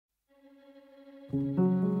So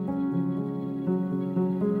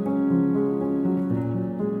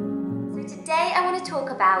today I want to talk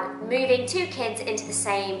about moving two kids into the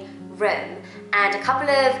same room and a couple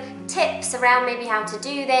of tips around maybe how to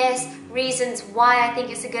do this, reasons why I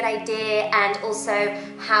think it's a good idea, and also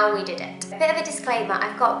how we did it. A bit of a disclaimer,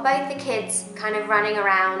 I've got both the kids kind of running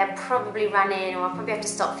around. They're probably running, or I'll probably have to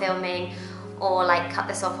stop filming or like cut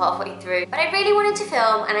this off halfway through. But I really wanted to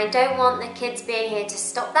film and I don't want the kids being here to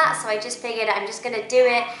stop that, so I just figured I'm just gonna do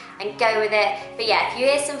it and go with it. But yeah, if you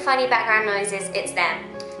hear some funny background noises, it's them.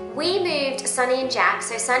 We moved Sonny and Jack,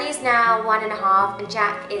 so Sonny's now 1.5 and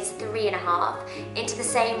Jack is 3.5, into the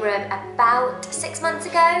same room about 6 months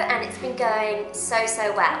ago, and it's been going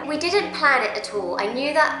so well. We didn't plan it at all. I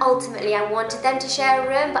knew that ultimately I wanted them to share a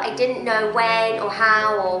room, but I didn't know when or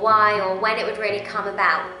how or why or when it would really come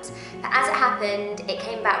about. But as it happened, it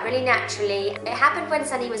came about really naturally. It happened when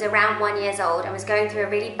Sonny was around 1 year old and was going through a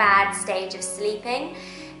really bad stage of sleeping,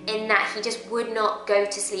 in that he just would not go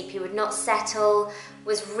to sleep, he would not settle,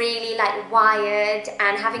 was really like wired,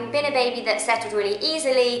 and having been a baby that settled really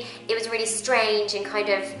easily, it was really strange and kind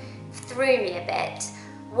of threw me a bit.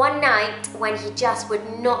 One night when he just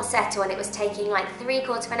would not settle and it was taking like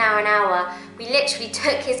 3/4 of an hour, we literally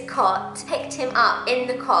took his cot, picked him up in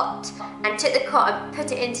the cot and took the cot and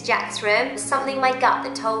put it into Jack's room. There was something in my gut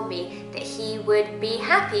that told me that he would be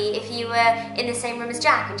happy if he were in the same room as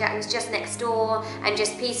Jack, and Jack was just next door and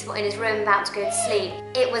just peaceful in his room about to go to sleep.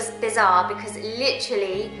 It was bizarre because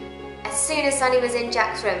literally as soon as Sonny was in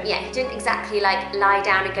Jack's room, yeah, he didn't exactly like lie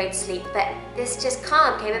down and go to sleep, but this just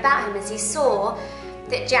calm came about him as he saw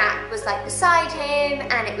that Jack was like beside him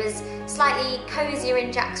and it was slightly cozier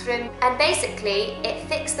in Jack's room, and basically it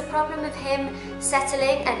fixed the problem of him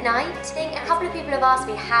settling at night. I think a couple of people have asked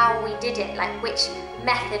me how we did it, like which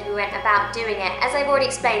method we went about doing it. As I've already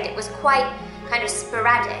explained, it was quite kind of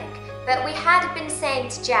sporadic, but we had been saying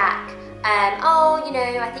to Jack, oh, you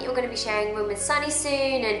know, I think you're going to be sharing a room with Sonny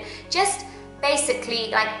soon, and just basically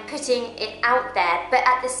like putting it out there, but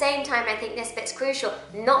at the same time, I think this bit's crucial,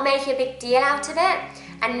 not making a big deal out of it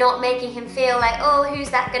and not making him feel like, oh,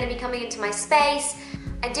 who's that going to be coming into my space.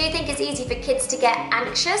 I do think it's easy for kids to get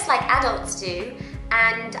anxious like adults do,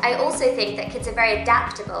 and I also think that kids are very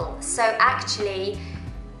adaptable, so actually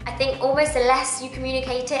I think almost the less you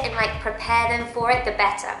communicate it and like prepare them for it, the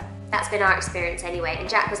better. That's been our experience anyway, and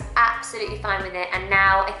Jack was absolutely fine with it, and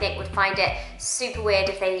now I think would find it super weird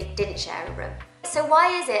if they didn't share a room. So why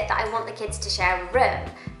is it that I want the kids to share a room?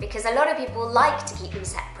 Because a lot of people like to keep them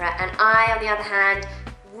separate, and I, on the other hand,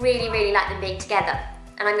 really like them being together,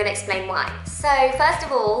 and I'm going to explain why. So first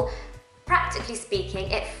of all, practically speaking,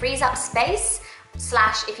 it frees up space,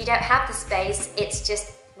 / if you don't have the space, it's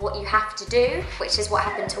just what you have to do, which is what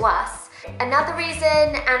happened to us. Another reason,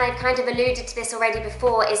 and I've kind of alluded to this already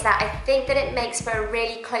before, is that I think that it makes for a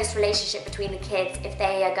really close relationship between the kids if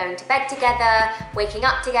they are going to bed together, waking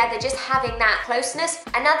up together, just having that closeness.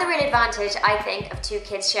 Another real advantage, I think, of two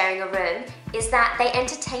kids sharing a room is that they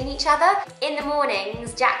entertain each other. In the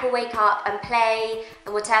mornings, Jack will wake up and play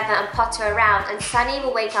and whatever and potter around, and Sonny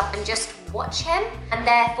will wake up and just watch him, and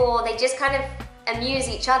therefore they just kind of amuse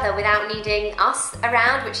each other without needing us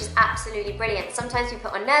around, which is absolutely brilliant. Sometimes we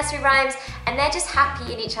put on nursery rhymes and they're just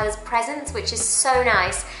happy in each other's presence, which is so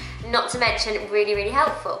nice, not to mention really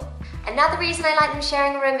helpful. Another reason I like them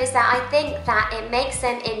sharing a room is that I think that it makes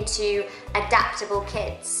them into adaptable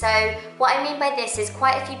kids. So what I mean by this is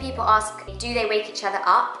quite a few people ask, do they wake each other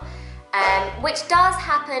up? Which does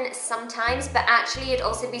happen sometimes, but actually you'd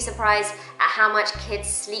also be surprised at how much kids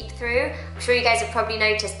sleep through. I'm sure you guys have probably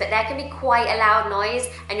noticed, but there can be quite a loud noise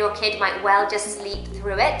and your kid might well just sleep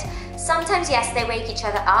through it. Sometimes, yes, they wake each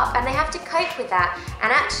other up and they have to cope with that,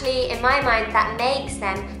 and actually in my mind that makes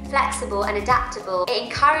them flexible and adaptable. It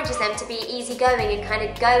encourages them to be easygoing and kind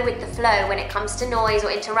of go with the flow when it comes to noise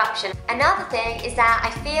or interruption. Another thing is that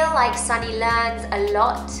I feel like Sonny learns a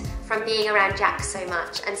lot from being around Jack so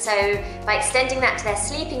much, and so by extending that to their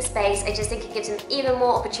sleeping space, I just think it gives them even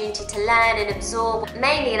more opportunity to learn and absorb.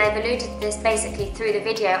 Mainly, and I've alluded to this basically through the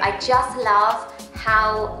video, I just love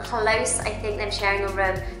how close I think them sharing a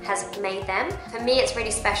room has made them. For me, it's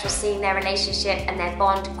really special seeing their relationship and their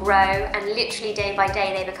bond grow, and literally day by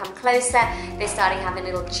day they become closer. They're starting having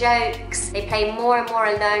little jokes. They play more and more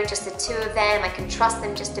alone, just the two of them. I can trust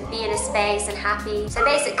them just to be in a space and happy. So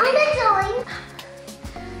basically,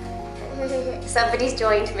 somebody's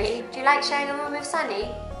joined me. Do you like sharing a room with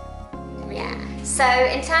Sonny? Yeah. So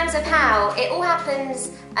in terms of how, it all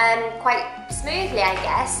happens quite smoothly, I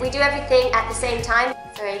guess. We do everything at the same time.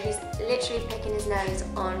 Sorry, he's literally picking his nose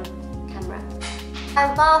on camera.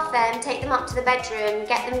 I'll bath them, take them up to the bedroom,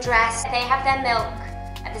 get them dressed. They have their milk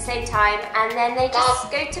at the same time, and then they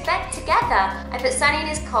just go to bed together. I put Sonny in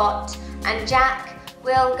his cot, and Jack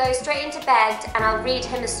will go straight into bed, and I'll read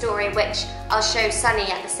him a story, which I'll show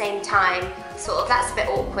Sonny at the same time. Sort of, that's a bit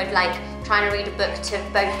awkward, like trying to read a book to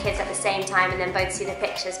both kids at the same time and then both see the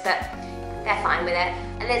pictures, but they're fine with it.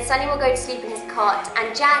 And then Sonny will go to sleep in his cot,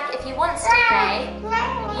 and Jack, if he wants to play,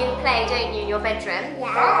 you play, don't you, in your bedroom?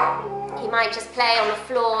 Yeah. He might just play on the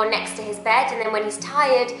floor next to his bed, and then when he's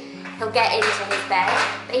tired, he'll get into his bed.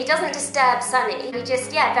 But he doesn't disturb Sonny. He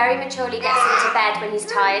just, yeah, very maturely gets into bed when he's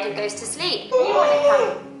tired and goes to sleep. You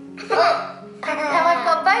want to come? Now I've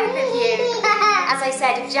got both of you. As I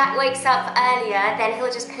said, if Jack wakes up earlier, then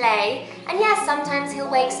he'll just play. And yeah, sometimes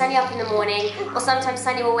he'll wake Sonny up in the morning, or sometimes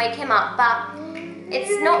Sonny will wake him up, but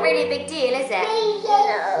it's not really a big deal, is it?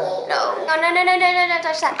 No, don't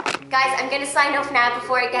touch that. Guys, I'm going to sign off now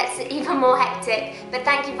before it gets even more hectic, but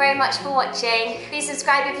thank you very much for watching. Please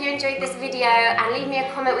subscribe if you enjoyed this video, and leave me a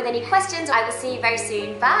comment with any questions. I will see you very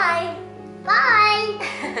soon. Bye!